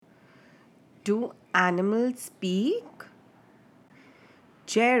Do animals speak?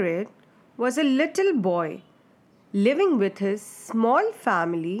 Jared was a little boy living with his small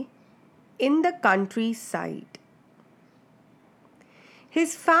family in the countryside.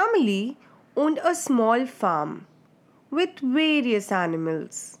 His family owned a small farm with various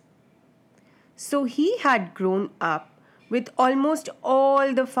animals. So he had grown up with almost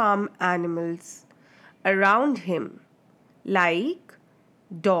all the farm animals around him, like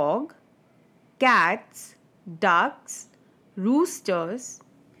dog, cats, ducks, roosters,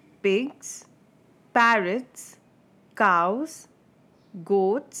 pigs, parrots, cows,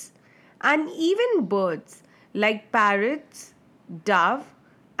 goats, and even birds like parrots, dove,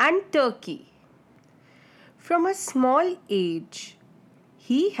 and turkey. From a small age,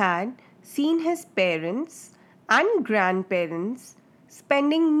 he had seen his parents and grandparents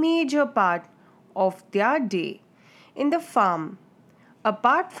spending major part of their day in the farm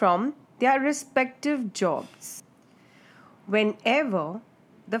apart from their respective jobs. Whenever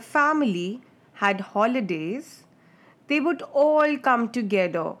the family had holidays, they would all come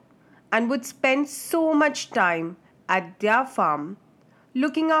together and would spend so much time at their farm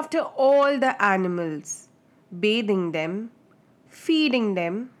looking after all the animals, bathing them, feeding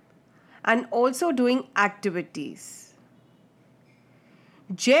them, and also doing activities.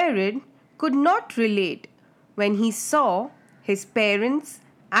 Jared could not relate when he saw his parents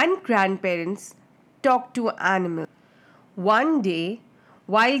and grandparents talk to animals. One day,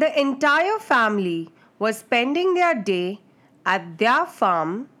 while the entire family was spending their day at their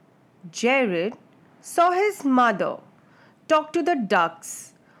farm, Jared saw his mother talk to the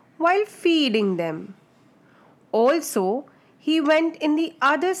ducks while feeding them. Also, he went in the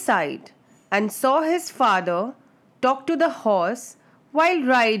other side and saw his father talk to the horse while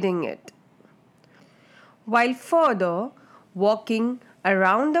riding it. While further walking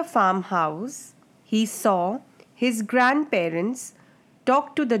around the farmhouse, he saw his grandparents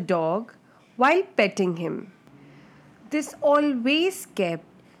talk to the dog while petting him. This always kept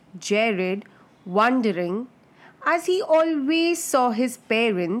Jared wondering, as he always saw his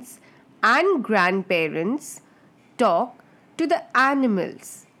parents and grandparents talk to the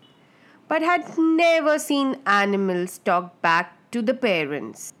animals, but had never seen animals talk back to the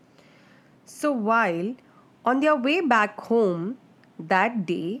parents. So while on their way back home that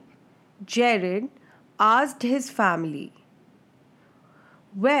day, Jared asked his family,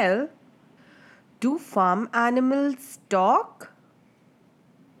 "Well, do farm animals talk?"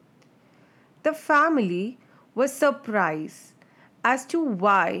 The family was surprised as to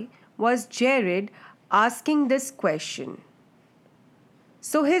why was Jared asking this question.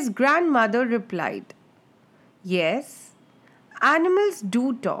 So his grandmother replied, "Yes, animals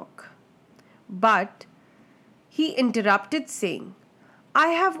do talk." But he interrupted, saying, "I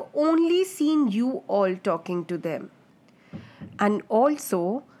have only seen you all talking to them and also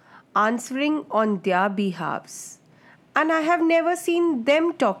answering on their behalves, and I have never seen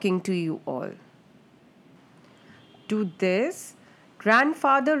them talking to you all." To this,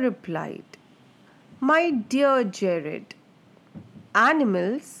 grandfather replied, "My dear Jared,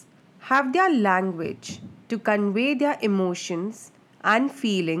 animals have their language to convey their emotions and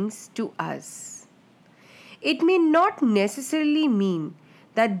feelings to us. It may not necessarily mean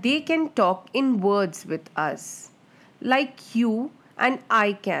that they can talk in words with us, like you and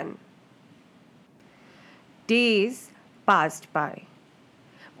I can." Days passed by,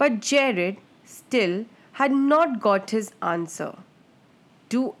 but Jared still had not got his answer.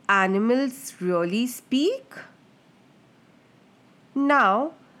 Do animals really speak?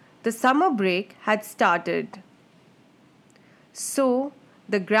 Now, the summer break had started. So,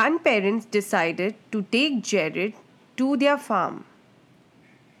 the grandparents decided to take Jared to their farm.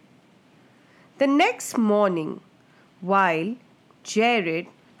 The next morning, while Jared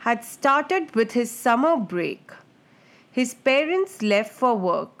had started with his summer break, his parents left for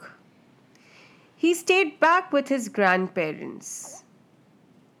work. He stayed back with his grandparents.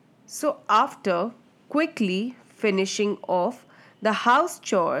 So, after quickly finishing off the house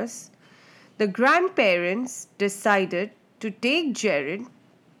chores, the grandparents decided to take Jared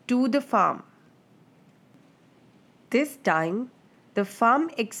to the farm. This time, the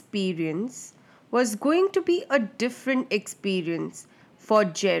farm experience was going to be a different experience for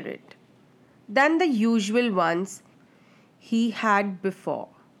Jared than the usual ones he had before.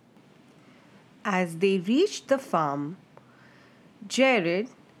 As they reached the farm, Jared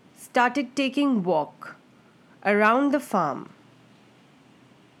started taking walk around the farm.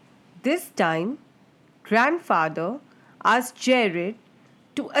 This time, grandfather asked Jared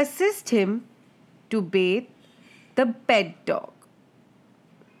to assist him to bathe the pet dog.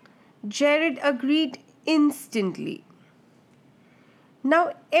 Jared agreed instantly.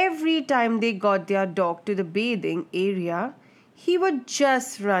 Now, every time they got their dog to the bathing area, he would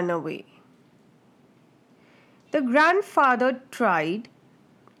just run away. The grandfather tried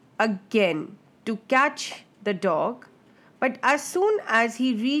again to catch the dog, but as soon as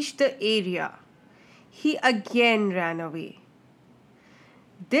he reached the area, he again ran away.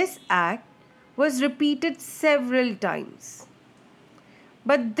 This act was repeated several times.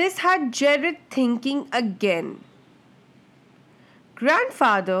 But this had Jared thinking again.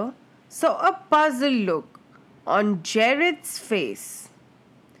 Grandfather saw a puzzled look on Jared's face.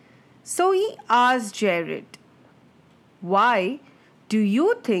 So he asked Jared, "Why do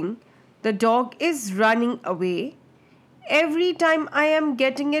you think the dog is running away every time I am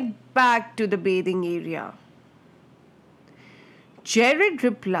getting it back to the bathing area?" Jared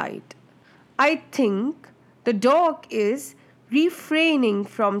replied, "I think the dog is refraining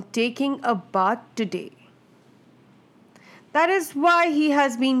from taking a bath today. That is why he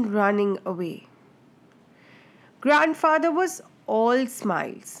has been running away." Grandfather was all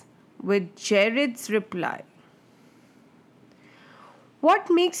smiles with Jared's reply.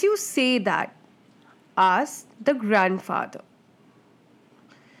 "What makes you say that?" asked the grandfather.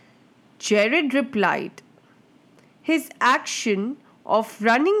 Jared replied, "His action of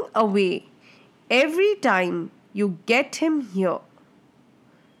running away every time you get him here."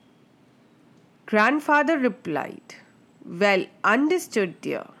 Grandfather replied, "Well understood,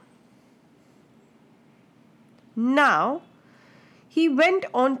 dear." Now he went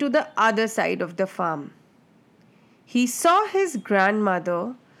on to the other side of the farm. He saw his grandmother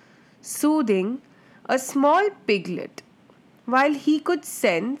soothing a small piglet, while he could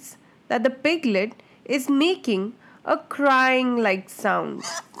sense that the piglet is making a crying like sound.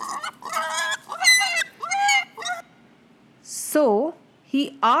 So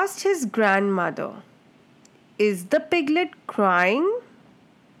he asked his grandmother, "Is the piglet crying?"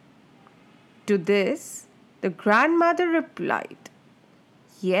 To this, the grandmother replied,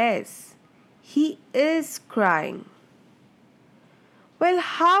 "Yes, he is crying." "Well,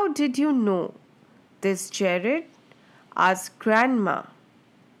 how did you know this, Jared?" asked Grandma.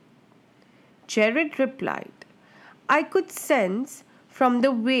 Jared replied, "I could sense from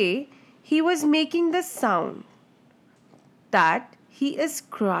the way he was making the sound that he is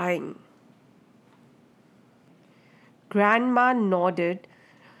crying." Grandma nodded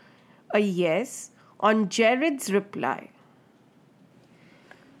a yes on Jared's reply.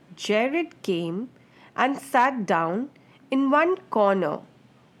 Jared came and sat down in one corner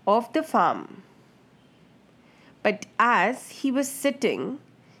of the farm. But as he was sitting,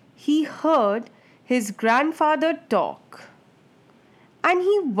 he heard his grandfather talk, and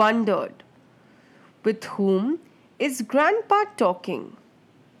he wondered, with whom is Grandpa talking?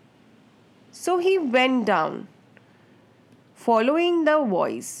 So he went down, following the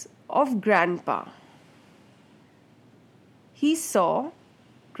voice of Grandpa. He saw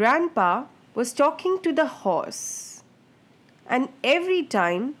Grandpa was talking to the horse, and every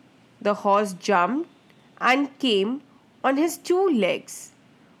time the horse jumped and came on his two legs,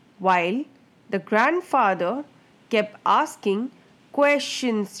 while the grandfather kept asking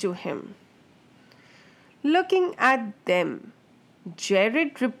questions to him. Looking at them,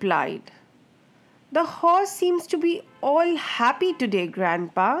 Jared replied, "The horse seems to be all happy today,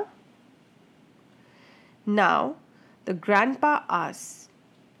 Grandpa." Now the grandpa asked,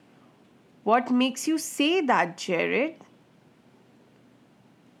 "What makes you say that, Jared?"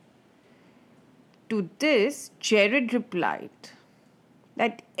 To this, Jared replied,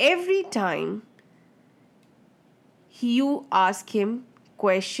 "That every time you ask him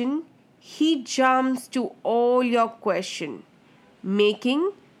question, he jumps to all your question, making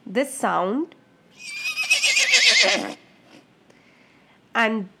the sound,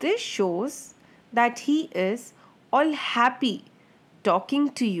 and this shows that he is all happy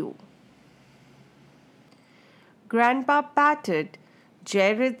talking to you." Grandpa patted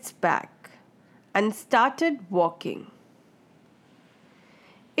Jared's back and started walking.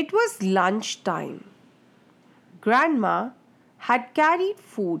 It was lunch time. Grandma had carried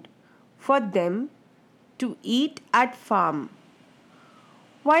food for them to eat at farm.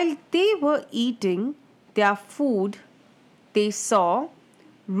 While they were eating their food, they saw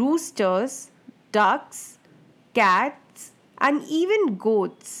roosters, ducks, cats, and even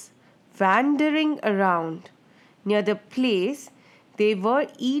goats wandering around near the place they were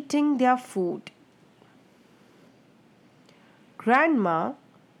eating their food. Grandma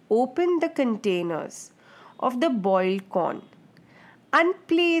opened the containers of the boiled corn and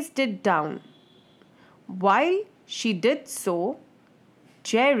placed it down. While she did so,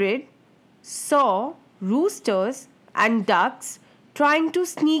 Jared saw roosters and ducks trying to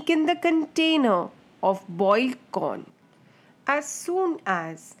sneak in the container of boiled corn. As soon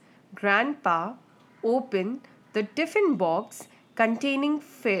as Grandpa opened the tiffin box containing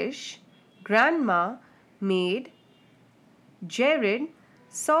fish, Grandma made Jared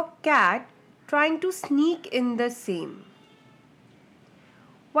saw cat trying to sneak in the same,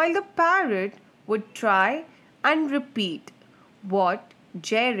 while the parrot would try and repeat what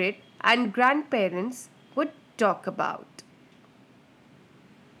Jared and grandparents would talk about.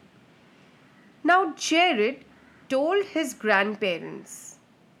 Now Jared told his grandparents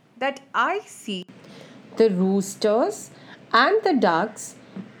that I see the roosters and the ducks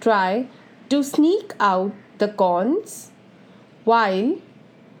try to sneak out the corns while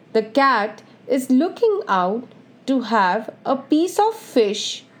the cat is looking out to have a piece of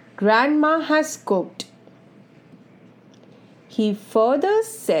fish Grandma has cooked. He further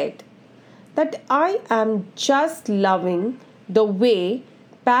said that I am just loving the way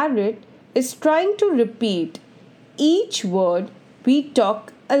Parrot is trying to repeat each word we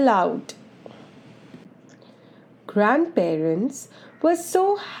talk aloud. Grandparents were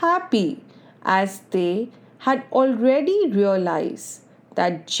so happy as they had already realized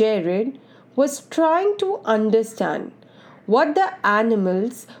that Jared was trying to understand what the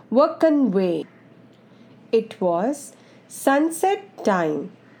animals were conveying. It was sunset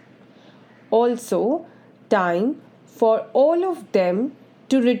time, also time for all of them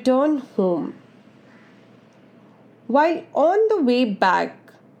to return home. While on the way back,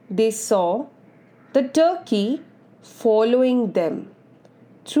 they saw the turkey following them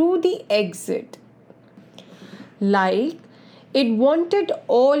through the exit, like it wanted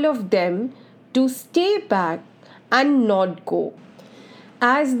all of them to stay back and not go.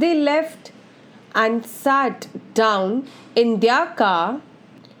 As they left and sat down in their car,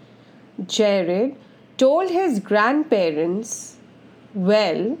 Jared told his grandparents,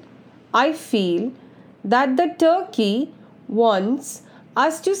 well, I feel that the turkey wants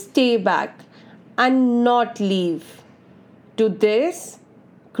us to stay back and not leave. To this,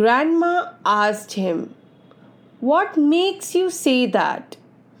 Grandma asked him, what makes you say that?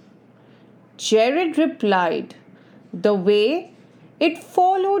 Jared replied, the way it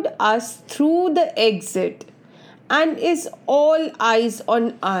followed us through the exit and is all eyes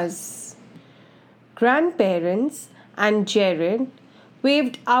on us. Grandparents and Jared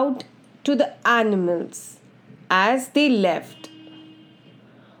waved out to the animals as they left.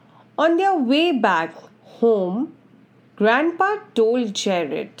 On their way back home, Grandpa told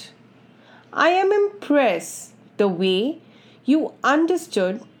Jared, I am impressed the way you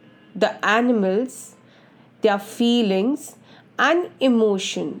understood the animals, their feelings and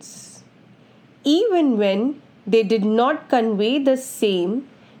emotions, even when they did not convey the same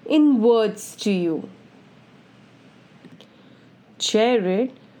in words to you.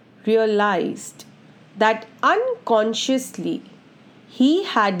 Jared realized that unconsciously he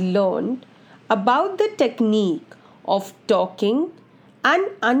had learned about the technique of talking and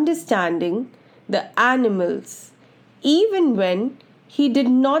understanding the animals, even when he did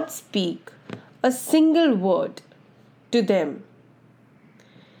not speak a single word to them.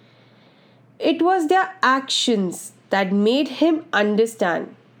 It was their actions that made him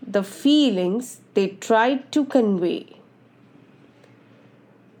understand the feelings they tried to convey.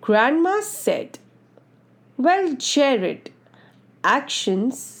 Grandma said, well, Jared,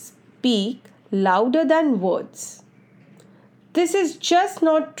 actions speak louder than words. This is just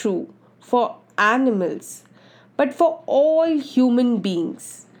not true for animals, but for all human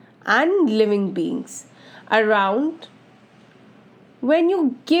beings and living beings around. When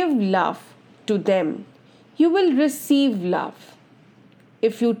you give love to them, you will receive love.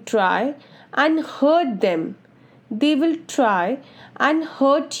 If you try and hurt them, they will try and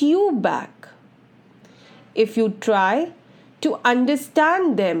hurt you back. If you try to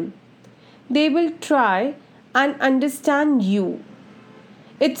understand them, they will try and understand you.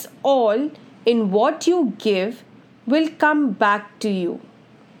 It's all in what you give will come back to you,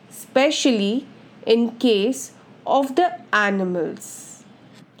 especially in case of the animals.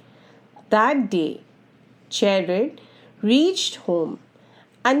 That day, Jared reached home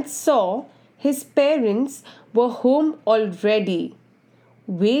and saw his parents were home already,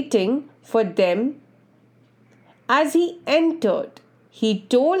 waiting for them. As he entered, he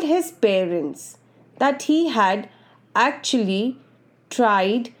told his parents that he had actually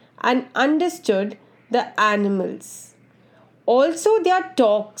tried and understood the animals, also their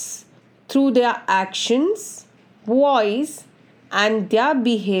talks through their actions, voice, and their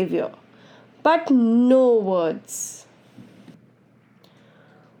behavior, but no words.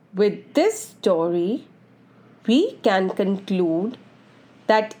 With this story, we can conclude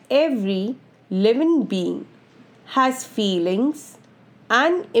that every living being has feelings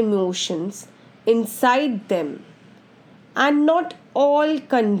and emotions inside them, and not all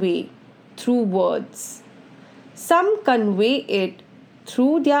convey through words. Some convey it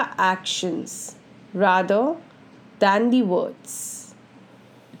through their actions rather than the words.